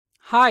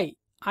Hi,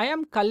 I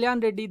am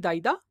Kalyan Reddy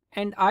Daida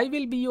and I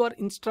will be your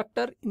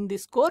instructor in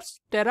this course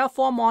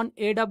Terraform on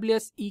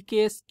AWS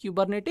EKS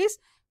Kubernetes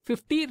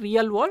 50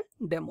 real world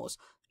demos.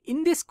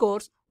 In this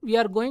course, we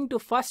are going to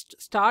first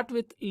start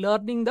with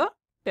learning the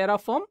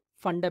Terraform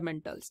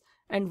fundamentals.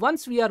 And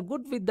once we are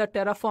good with the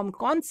Terraform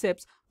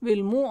concepts,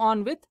 we'll move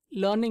on with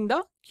learning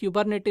the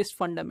Kubernetes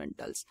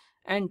fundamentals.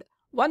 And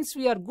once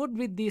we are good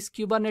with these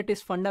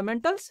Kubernetes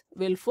fundamentals,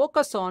 we'll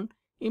focus on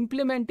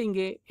implementing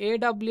a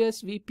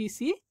AWS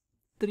VPC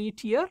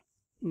 3-tier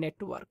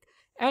network,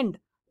 and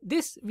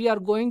this we are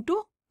going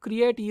to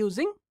create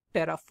using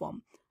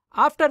Terraform.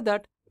 After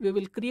that, we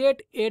will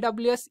create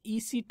AWS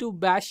EC2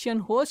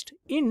 Bastion host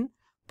in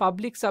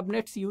public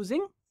subnets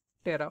using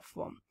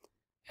Terraform.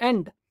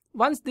 And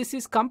once this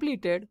is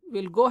completed,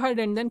 we'll go ahead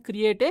and then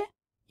create a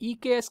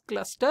EKS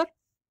cluster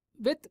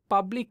with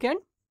public and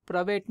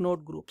private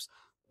node groups.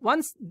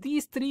 Once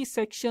these three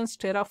sections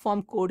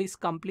Terraform code is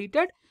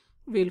completed,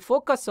 we'll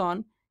focus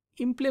on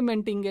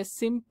implementing a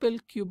simple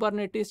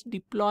Kubernetes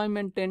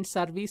deployment and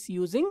service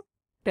using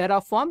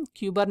Terraform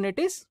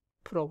Kubernetes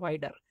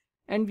provider,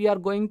 and we are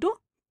going to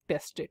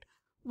test it.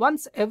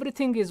 Once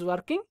everything is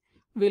working,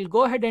 we'll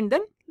go ahead and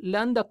then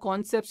learn the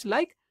concepts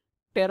like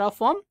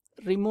Terraform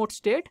remote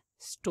state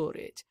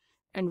storage.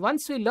 And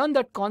once we learn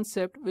that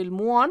concept, we'll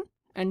move on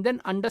and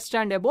then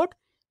understand about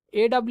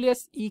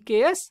AWS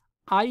EKS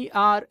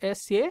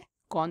IaC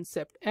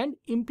concept and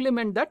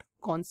implement that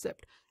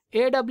concept.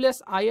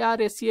 AWS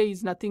IaC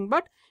is nothing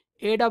but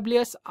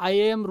AWS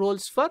IAM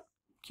roles for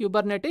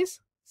Kubernetes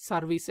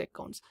service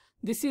accounts.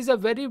 This is a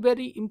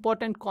very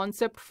important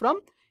concept from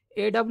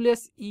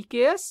AWS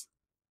EKS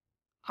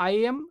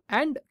IAM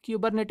and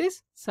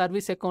Kubernetes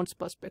service accounts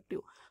perspective.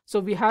 So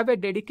we have a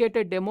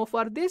dedicated demo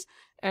for this,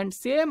 and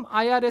same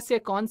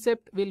IaC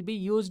concept will be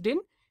used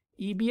in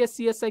EBS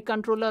CSI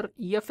controller,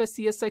 EFS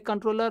CSI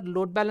controller,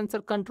 load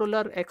balancer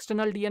controller,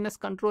 external DNS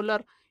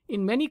controller.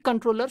 In many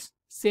controllers,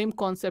 same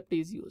concept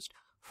is used.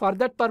 For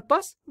that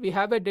purpose, we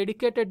have a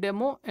dedicated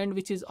demo and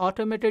which is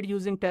automated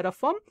using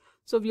Terraform.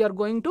 So we are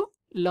going to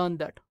learn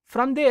that.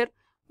 From there,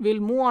 we'll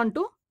move on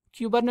to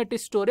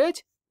Kubernetes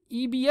storage,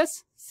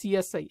 EBS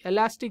CSI,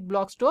 Elastic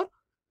Block Store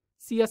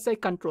CSI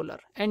controller.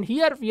 And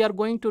here we are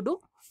going to do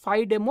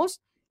 5 demos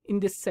in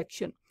this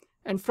section.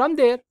 And from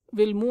there,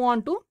 we'll move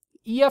on to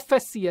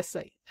EFS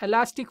CSI,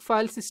 Elastic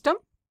File System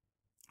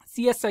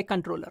CSI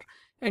controller.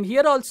 And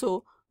here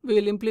also, we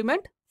will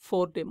implement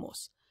 4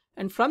 demos.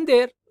 And from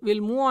there,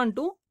 we'll move on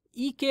to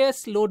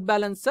EKS load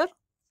balancer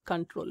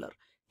controller.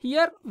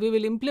 Here, we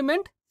will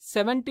implement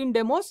 17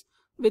 demos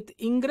with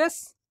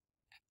Ingress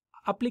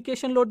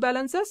application load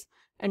balancers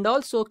and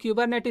also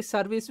Kubernetes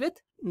service with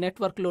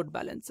network load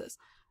balancers.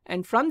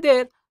 And from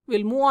there,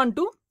 we'll move on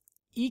to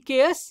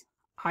EKS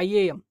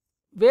IAM,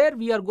 where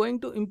we are going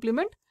to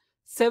implement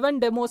 7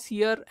 demos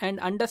here and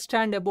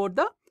understand about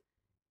the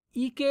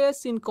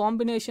EKS in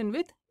combination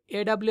with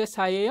AWS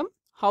IAM,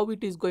 how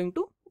it is going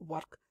to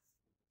work.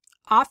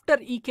 After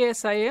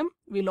EKS IAM,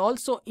 we'll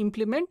also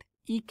implement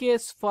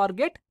EKS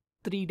Fargate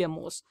 3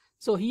 demos.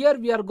 So here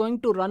we are going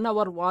to run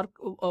our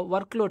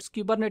workloads,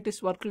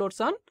 Kubernetes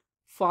workloads on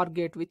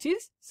Fargate, which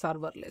is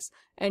serverless.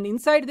 And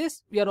inside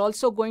this, we are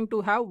also going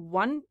to have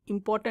one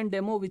important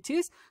demo, which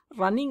is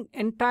running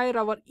entire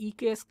our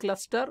EKS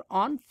cluster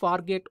on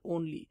Fargate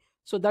only.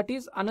 So that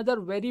is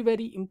another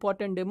very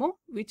important demo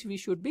which we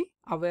should be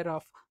aware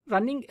of.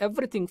 Running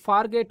everything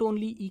Fargate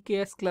only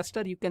EKS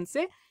cluster, you can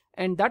say,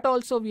 and that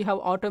also we have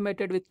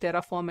automated with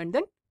Terraform and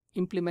then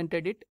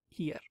implemented it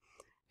here.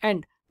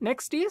 And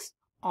next is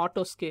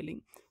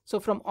autoscaling. So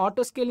from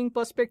autoscaling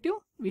perspective,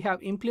 we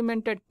have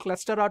implemented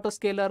cluster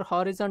autoscaler,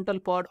 horizontal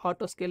pod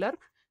autoscaler,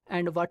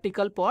 and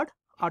vertical pod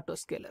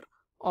autoscaler,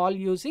 all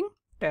using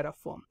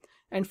Terraform.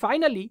 And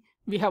finally,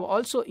 we have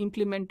also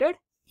implemented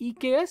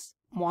EKS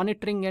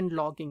monitoring and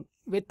logging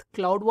with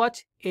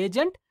CloudWatch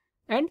agent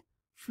and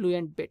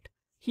FluentBit.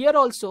 Here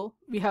also,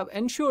 we have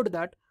ensured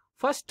that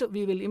first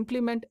we will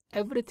implement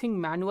everything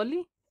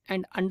manually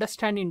and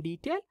understand in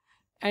detail,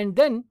 and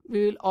then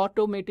we will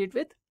automate it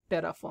with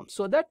Terraform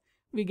so that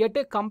we get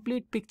a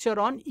complete picture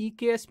on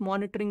EKS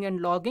monitoring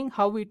and logging,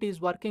 how it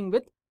is working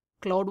with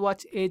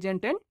CloudWatch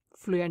agent and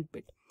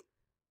FluentBit.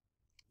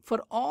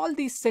 For all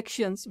these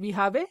sections, we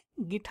have a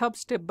GitHub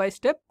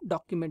step-by-step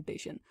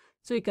documentation.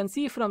 So you can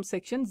see from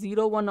section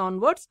 01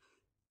 onwards,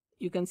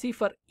 you can see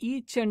for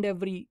each and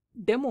every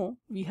demo,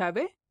 we have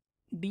a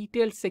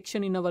detailed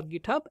section in our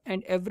GitHub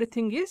and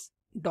everything is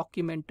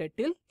documented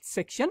till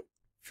section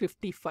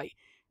 55.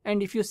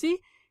 And if you see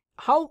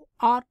how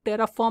are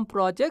Terraform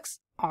projects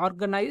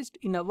organized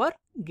in our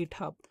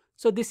GitHub.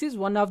 So this is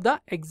one of the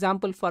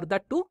example for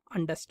that to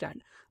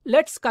understand.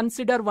 Let's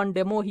consider one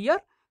demo here,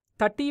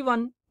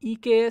 31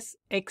 EKS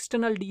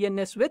external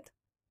DNS with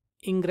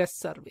Ingress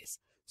service.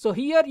 So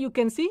here you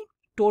can see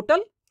total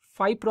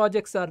 5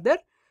 projects are there.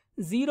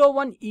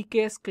 01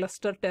 EKS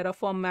cluster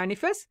Terraform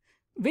manifest,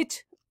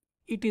 which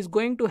it is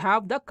going to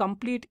have the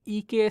complete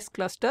EKS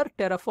cluster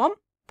Terraform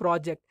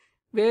project,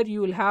 where you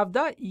will have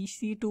the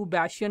EC2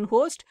 Bastion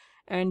host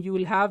and you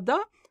will have the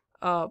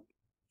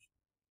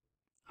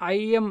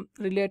IAM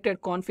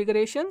related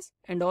configurations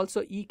and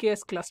also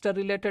EKS cluster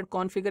related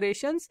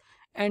configurations,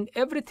 and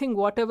everything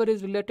whatever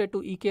is related to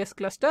EKS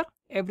cluster,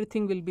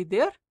 everything will be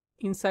there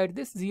inside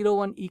this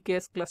 01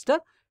 EKS cluster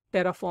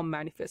Terraform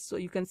manifest. So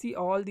you can see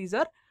all these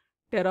are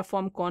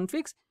Terraform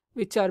configs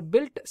which are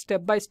built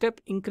step by step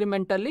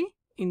incrementally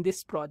in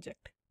this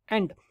project.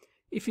 And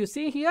if you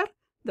see here,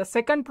 the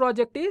second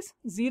project is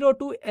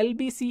 02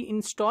 LBC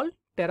install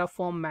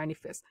Terraform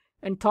manifest,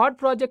 and third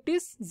project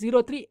is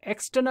 03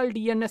 external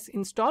DNS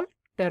install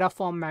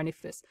Terraform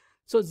manifest.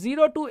 So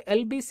 02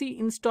 LBC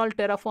install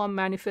Terraform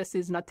manifest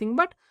is nothing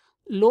but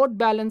load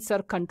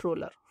balancer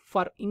controller.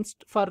 For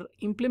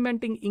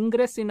implementing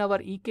ingress in our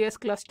EKS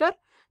cluster,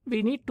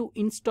 we need to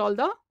install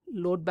the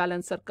load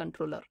balancer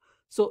controller.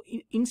 So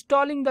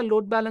installing the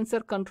load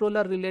balancer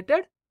controller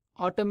related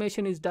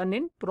automation is done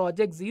in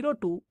project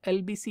 02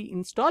 LBC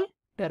install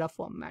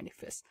Terraform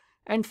manifest.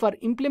 And for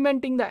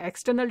implementing the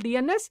external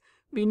DNS,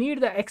 we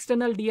need the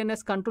external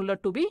DNS controller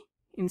to be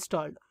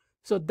installed.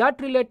 So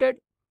that related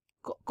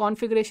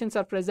configurations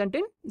are present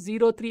in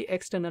 03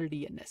 external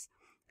DNS.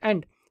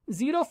 And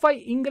 05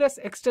 ingress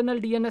external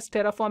DNS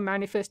Terraform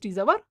manifest is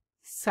our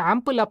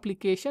sample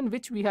application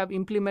which we have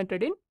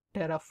implemented in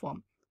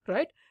Terraform,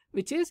 right?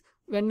 Which is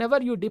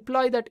whenever you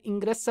deploy that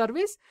ingress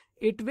service,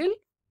 it will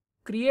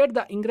create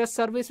the ingress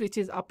service which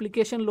is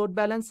application load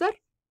balancer,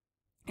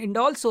 and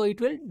also it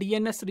will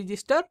DNS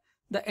register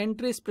the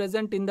entries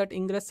present in that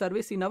ingress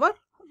service in our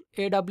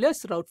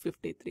AWS Route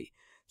 53.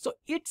 So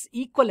it's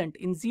equivalent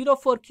in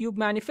 04 kube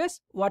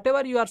manifest,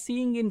 whatever you are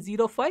seeing in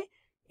 05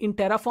 in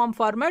Terraform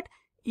format,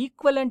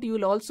 equivalent you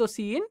will also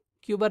see in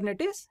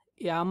Kubernetes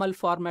YAML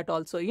format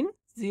also in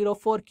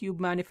 04 kube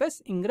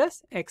manifest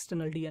ingress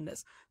external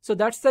DNS. So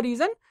that's the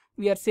reason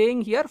we are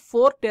saying here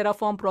 4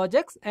 Terraform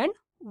projects and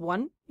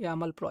 1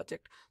 YAML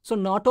project. So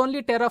not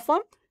only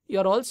Terraform, you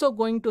are also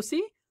going to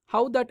see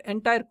how that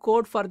entire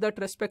code for that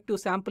respective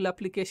sample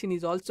application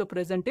is also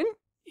present in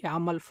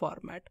YAML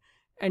format.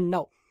 And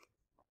now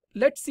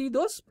let's see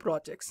those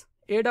projects.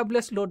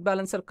 AWS Load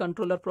Balancer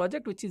Controller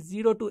project, which is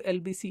 02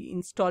 LBC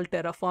install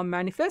Terraform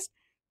manifest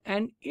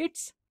and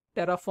its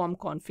Terraform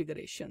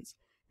configurations.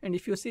 And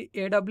if you see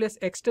AWS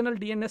external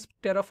DNS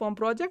Terraform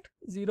project,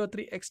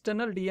 03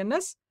 external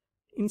DNS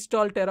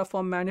install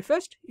Terraform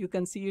manifest, you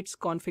can see its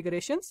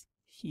configurations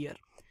here.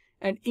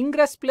 And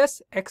ingress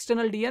plus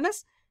external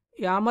DNS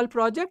YAML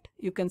project,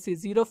 you can see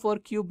 04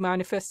 kube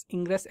manifest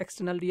ingress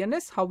external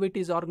DNS, how it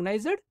is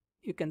organized,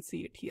 you can see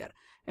it here.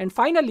 And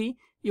finally,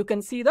 you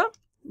can see the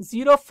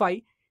 05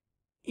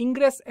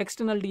 ingress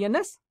external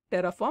DNS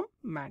Terraform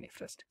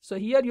manifest. So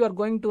here you are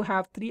going to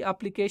have 3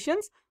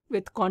 applications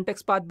with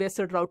context path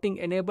based routing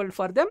enabled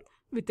for them,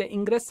 with the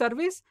ingress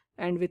service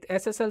and with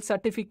SSL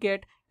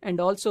certificate and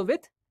also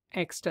with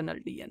external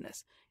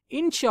DNS.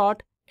 In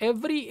short,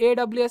 every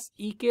AWS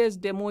EKS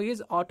demo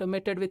is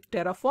automated with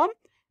Terraform,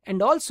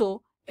 and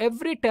also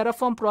every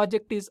Terraform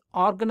project is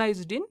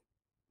organized in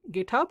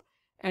GitHub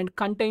and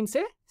contains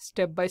a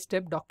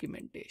step-by-step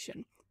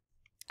documentation.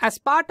 As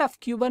part of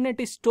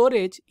Kubernetes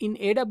storage in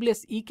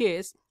AWS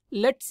EKS,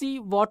 let's see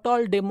what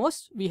all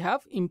demos we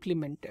have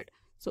implemented.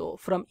 So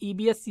from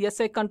EBS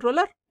CSI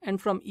controller and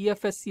from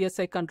EFS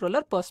CSI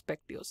controller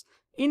perspectives.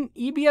 In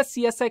EBS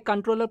CSI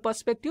controller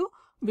perspective,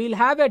 we'll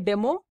have a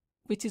demo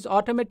which is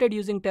automated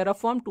using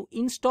Terraform to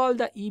install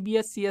the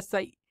EBS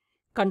CSI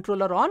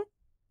controller on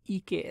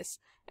EKS.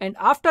 And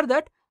after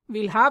that,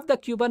 we'll have the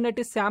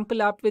Kubernetes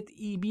sample app with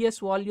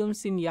EBS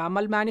volumes in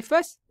YAML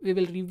manifest. We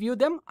will review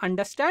them,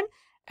 understand,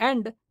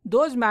 and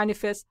those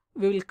manifests,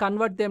 we will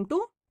convert them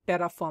to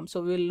Terraform.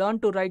 So we will learn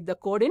to write the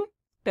code in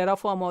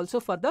Terraform also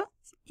for the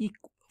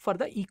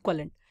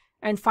equivalent.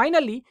 And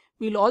finally,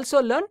 we'll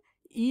also learn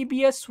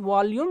EBS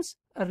volumes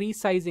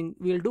resizing.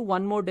 We'll do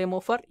one more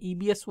demo for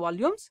EBS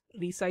volumes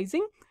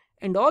resizing,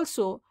 and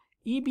also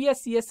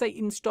EBS CSI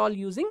install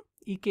using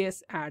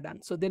EKS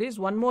add-on. So there is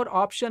one more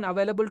option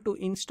available to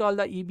install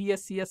the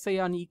EBS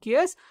CSI on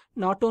EKS,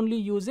 not only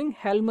using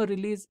Helm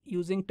release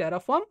using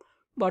Terraform,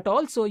 but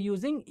also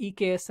using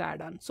EKS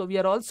add-on. So we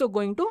are also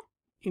going to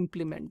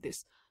implement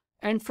this.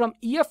 And from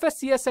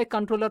EFS CSI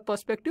controller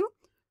perspective,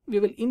 we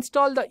will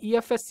install the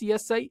EFS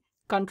CSI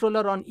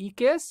controller on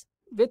EKS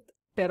with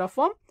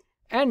Terraform,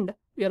 and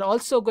we are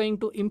also going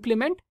to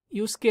implement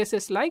use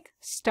cases like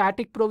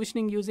static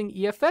provisioning using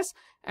EFS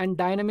and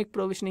dynamic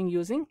provisioning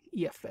using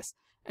EFS.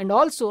 And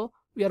also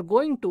we are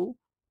going to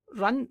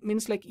run,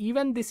 means like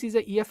even this is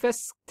a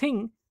EFS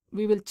thing,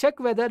 we will check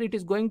whether it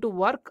is going to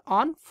work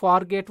on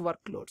Fargate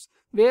workloads.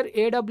 Where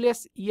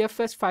AWS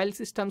EFS file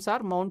systems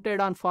are mounted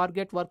on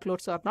Fargate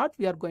workloads or not,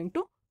 we are going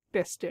to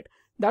test it.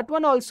 That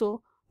one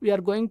also we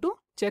are going to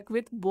check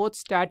with both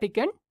static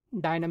and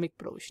dynamic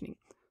provisioning.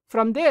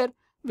 From there,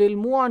 we'll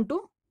move on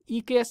to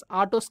EKS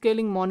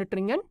autoscaling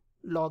monitoring and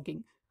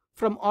logging.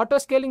 From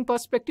autoscaling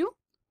perspective,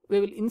 we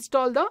will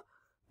install the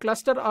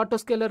cluster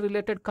autoscaler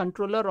related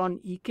controller on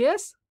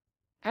EKS,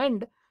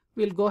 and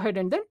we'll go ahead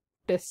and then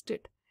test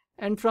it.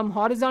 And from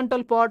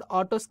horizontal pod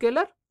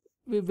autoscaler,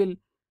 we will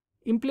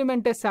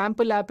implement a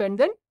sample app and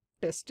then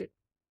test it.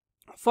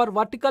 for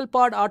vertical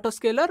pod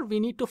autoscaler, we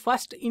need to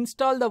first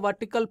install the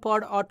vertical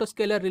pod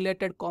autoscaler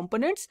related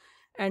components,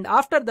 and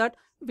after that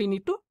we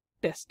need to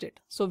test it.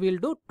 So we'll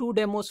do 2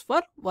 demos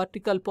for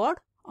vertical pod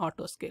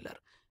autoscaler.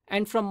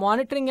 And from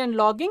monitoring and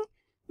logging,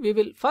 we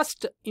will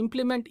first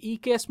implement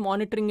EKS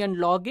monitoring and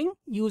logging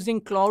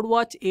using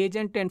CloudWatch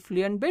agent and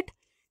FluentBit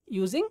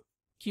using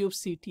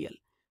kubectl.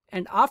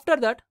 And after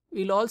that,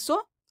 we'll also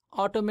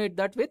automate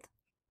that with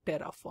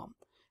Terraform.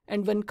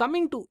 And when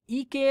coming to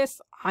EKS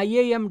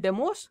IAM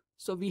demos,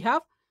 so we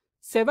have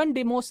 7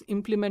 demos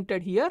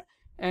implemented here.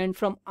 And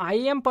from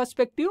IAM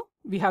perspective,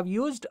 we have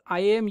used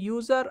IAM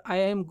user,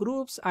 IAM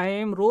groups,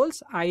 IAM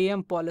roles,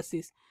 IAM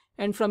policies.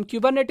 And from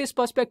Kubernetes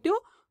perspective,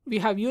 we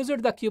have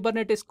used the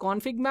Kubernetes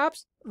config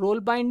maps, role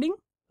binding,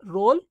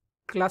 role,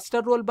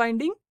 cluster role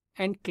binding,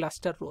 and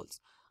cluster roles.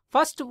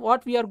 First,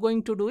 what we are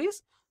going to do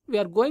is, we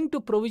are going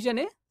to provision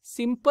a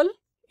simple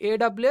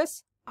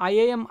AWS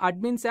IAM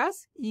admins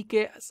as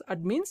EKS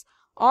admins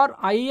or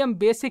IAM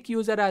basic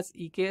user as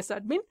EKS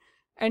admin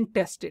and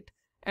test it.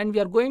 And we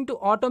are going to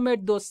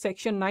automate those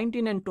section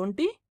 19 and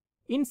 20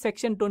 in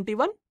section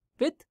 21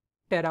 with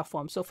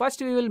Terraform. So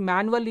first we will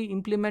manually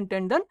implement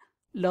and then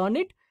learn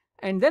it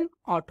and then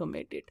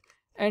automate it.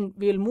 And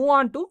we will move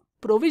on to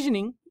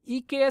provisioning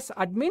EKS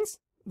admins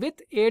with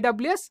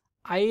AWS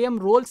IAM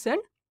roles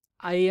and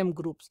IAM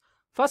groups.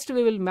 First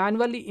we will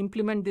manually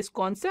implement this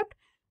concept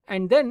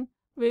and then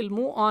we will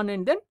move on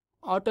and then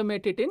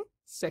automate it in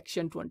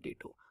section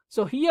 22.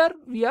 So here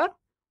we are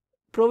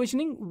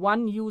provisioning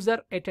one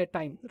user at a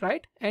time,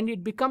 right? And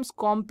it becomes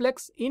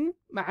complex in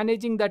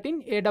managing that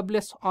in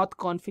AWS auth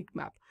config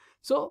map.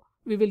 So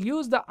we will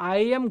use the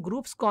IAM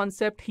groups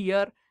concept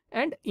here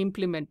and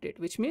implement it,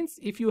 which means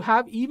if you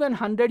have even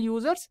 100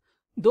 users,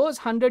 those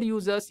 100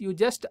 users you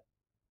just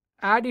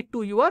add it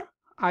to your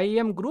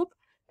IAM group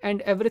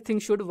and everything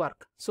should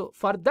work. So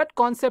for that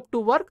concept to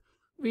work,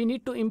 we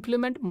need to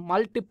implement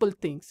multiple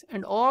things,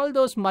 and all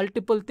those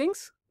multiple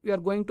things we are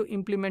going to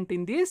implement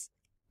in these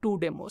 2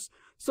 demos.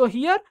 So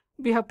here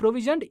we have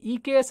provisioned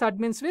EKS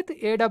admins with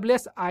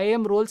AWS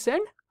IAM roles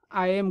and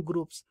IAM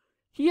groups.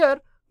 Here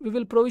we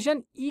will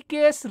provision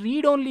EKS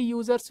read-only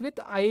users with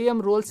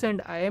IAM roles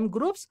and IAM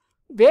groups,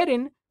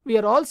 wherein we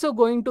are also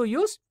going to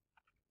use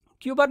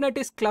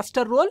Kubernetes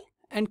cluster role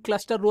and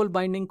cluster role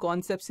binding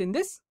concepts in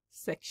this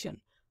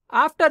section.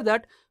 After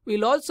that,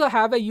 we'll also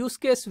have a use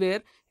case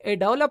where a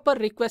developer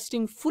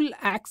requesting full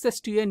access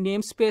to a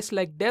namespace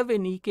like dev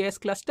in EKS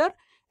cluster,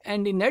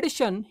 and in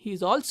addition, he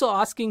is also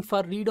asking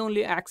for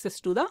read-only access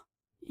to the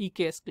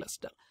EKS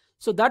cluster.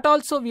 So that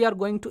also we are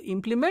going to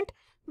implement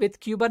with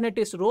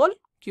Kubernetes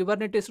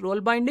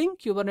role binding,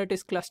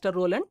 Kubernetes cluster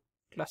role and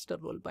cluster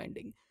role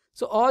binding.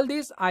 So all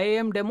these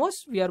IAM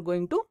demos we are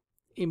going to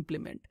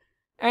implement.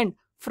 And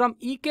from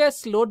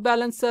EKS load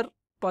balancer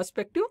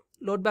perspective,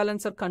 load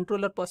balancer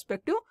controller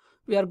perspective,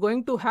 we are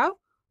going to have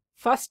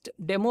first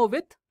demo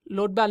with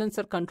load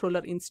balancer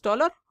controller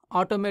installer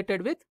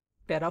automated with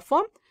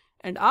Terraform.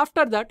 And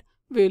after that,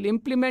 we will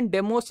implement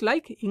demos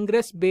like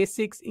ingress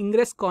basics,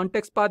 ingress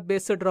context path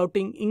based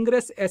routing,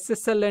 ingress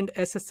SSL and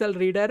SSL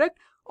redirect,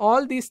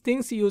 all these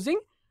things using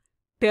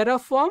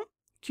Terraform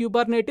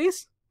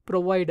Kubernetes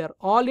provider,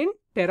 all in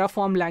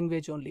Terraform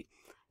language only.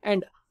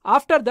 And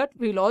after that,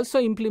 we will also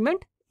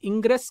implement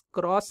ingress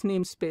cross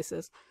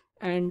namespaces.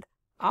 And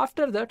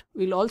after that,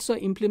 we will also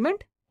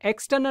implement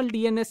external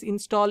DNS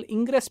install,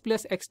 ingress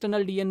plus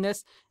external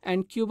DNS,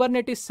 and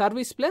Kubernetes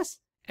service plus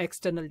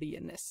external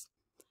DNS.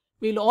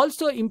 We will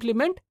also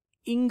implement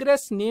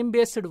ingress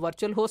name-based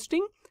virtual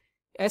hosting,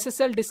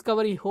 SSL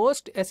discovery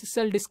host,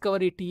 SSL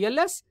discovery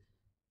TLS,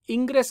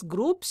 ingress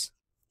groups,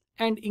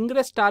 and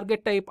ingress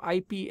target type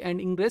IP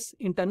and ingress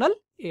internal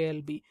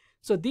ALB.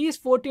 So these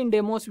 14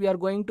 demos we are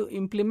going to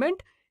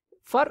implement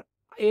for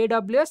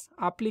AWS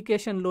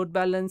application load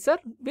balancer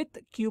with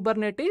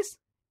Kubernetes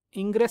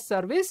ingress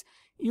service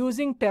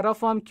using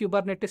Terraform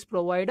Kubernetes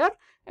provider,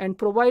 and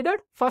provided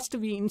first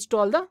we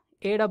install the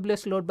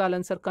AWS load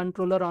balancer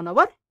controller on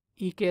our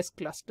EKS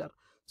cluster.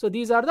 So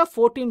these are the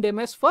 14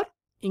 demos for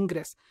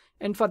ingress.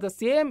 And for the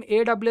same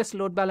AWS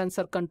load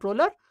balancer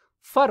controller,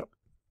 for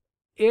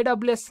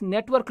AWS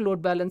network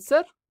load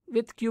balancer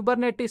with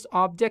Kubernetes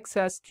objects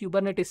as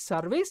Kubernetes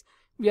service,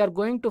 we are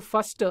going to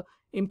first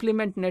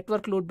implement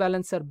network load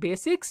balancer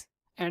basics,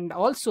 and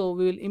also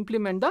we will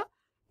implement the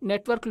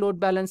network load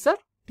balancer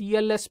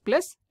TLS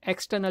plus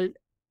external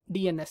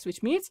DNS,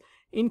 which means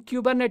in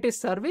Kubernetes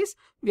service,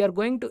 we are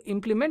going to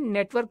implement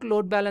network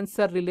load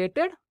balancer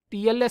related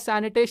TLS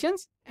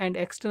annotations and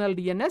external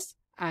DNS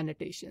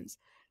annotations.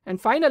 And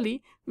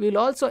finally, we will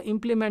also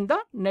implement the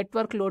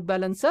network load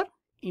balancer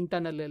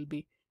internal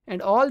LB.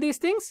 And all these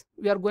things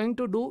we are going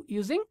to do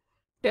using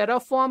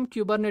Terraform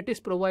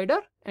Kubernetes provider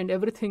and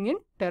everything in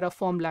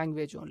Terraform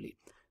language only.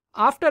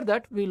 After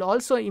that, we will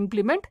also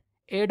implement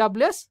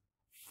AWS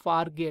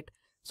Fargate.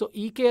 So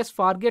EKS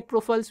Fargate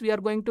profiles we are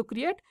going to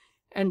create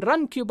and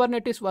run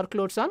Kubernetes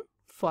workloads on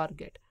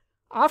Fargate.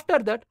 After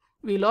that,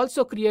 we will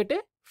also create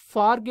a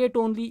Fargate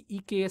only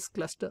EKS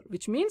cluster,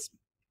 which means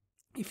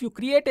if you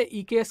create a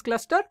EKS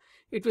cluster,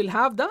 it will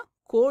have the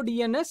code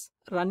DNS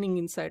running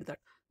inside that.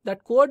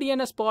 That code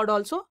DNS pod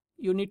also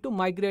you need to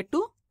migrate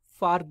to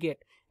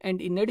Fargate.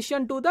 And in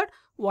addition to that,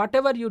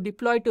 whatever you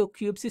deploy to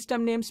kube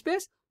system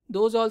namespace,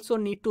 those also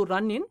need to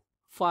run in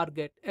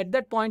Fargate. At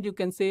that point, you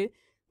can say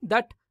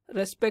that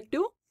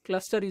respective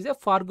cluster is a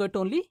Fargate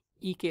only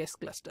EKS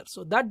cluster.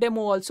 So that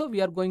demo also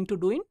we are going to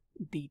do in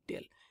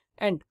detail.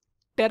 And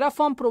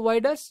Terraform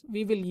providers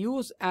we will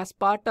use as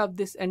part of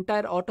this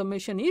entire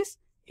automation is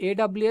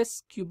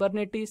AWS,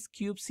 Kubernetes,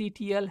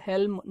 kubectl,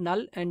 Helm,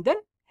 Null, and then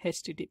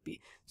HTTP.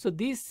 So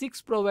these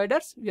 6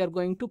 providers we are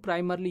going to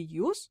primarily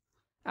use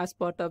as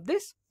part of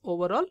this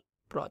overall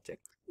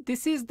project.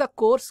 This is the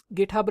course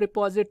GitHub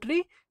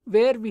repository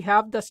where we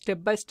have the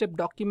step-by-step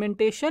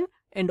documentation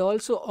and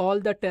also all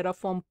the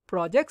Terraform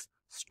projects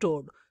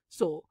stored.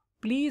 So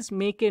please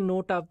make a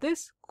note of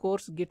this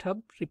course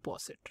GitHub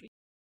repository.